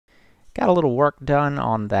Got a little work done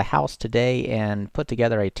on the house today and put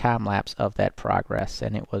together a time lapse of that progress,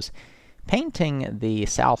 and it was painting the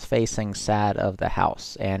south facing side of the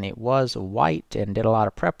house, and it was white and did a lot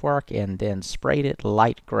of prep work and then sprayed it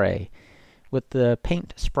light gray. With the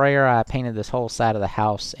paint sprayer I painted this whole side of the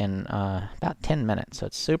house in about 10 minutes, so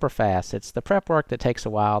it's super fast. It's the prep work that takes a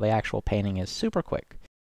while, the actual painting is super quick.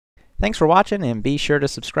 Thanks for watching, and be sure to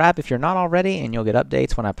subscribe if you're not already, and you'll get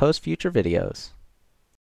updates when I post future videos.